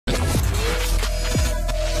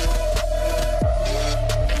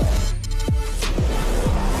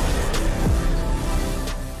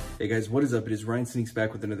guys, what is up? It is RyanSneaks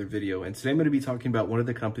back with another video, and today I'm going to be talking about one of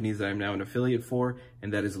the companies that I'm now an affiliate for,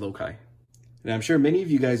 and that is Lokai. Now, I'm sure many of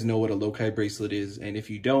you guys know what a Lokai bracelet is, and if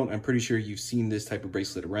you don't, I'm pretty sure you've seen this type of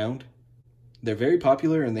bracelet around. They're very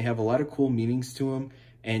popular, and they have a lot of cool meanings to them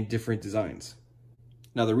and different designs.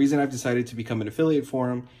 Now, the reason I've decided to become an affiliate for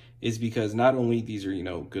them is because not only these are,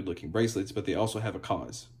 good-looking bracelets, but they also have a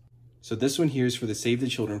cause. So this one here is for the Save the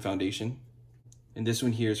Children Foundation, and this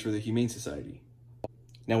one here is for the Humane Society.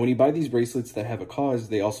 Now, when you buy these bracelets that have a cause,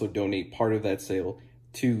 they also donate part of that sale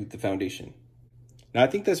to the foundation. Now, I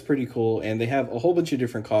think that's pretty cool, and they have a whole bunch of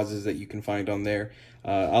different causes that you can find on there.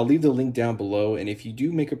 I'll leave the link down below, and if you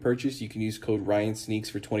do make a purchase, you can use code RyanSneaks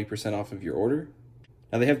for 20% off of your order.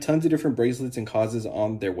 Now, they have tons of different bracelets and causes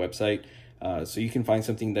on their website, so you can find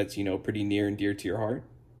something that's, pretty near and dear to your heart.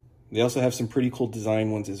 They also have some pretty cool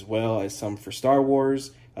design ones as well, as some for Star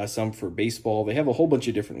Wars, some for baseball. They have a whole bunch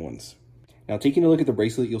of different ones. Now, taking a look at the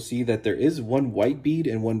bracelet, you'll see that there is one white bead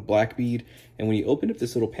and one black bead. And when you open up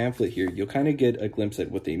this little pamphlet here, you'll kind of get a glimpse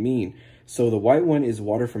at what they mean. So the white one is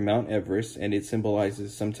water from Mount Everest, and it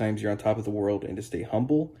symbolizes sometimes you're on top of the world and to stay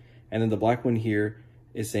humble. And then the black one here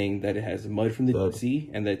is saying that it has mud from the sea,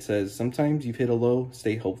 and that says sometimes you've hit a low,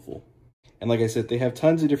 stay hopeful. And like I said, they have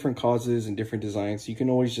tons of different causes and different designs, so you can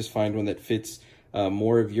always just find one that fits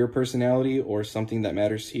more of your personality or something that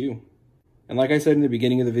matters to you. And like I said in the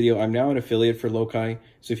beginning of the video, I'm now an affiliate for Lokai.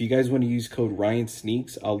 So if you guys want to use code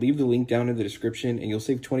RyanSneaks, I'll leave the link down in the description and you'll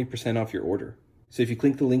save 20% off your order. So if you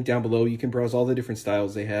click the link down below, you can browse all the different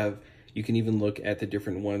styles they have. You can even look at the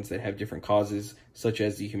different ones that have different causes, such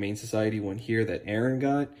as the Humane Society one here that Aaron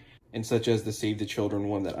got, and such as the Save the Children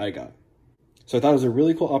one that I got. So I thought it was a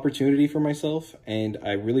really cool opportunity for myself, and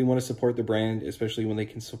I really want to support the brand, especially when they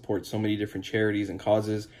can support so many different charities and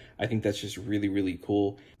causes. I think that's just really, really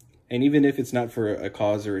cool. And even if it's not for a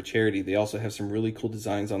cause or a charity, they also have some really cool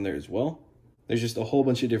designs on there as well. There's just a whole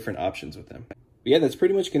bunch of different options with them. But yeah, that's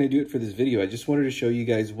pretty much going to do it for this video. I just wanted to show you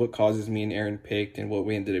guys what causes me and Aaron picked and what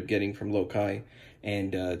we ended up getting from Lokai.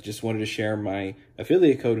 And just wanted to share my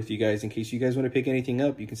affiliate code with you guys in case you guys want to pick anything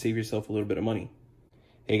up. You can save yourself a little bit of money.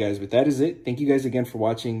 Hey guys, but that is it. Thank you guys again for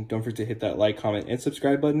watching. Don't forget to hit that like, comment, and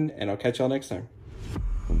subscribe button, and I'll catch y'all next time.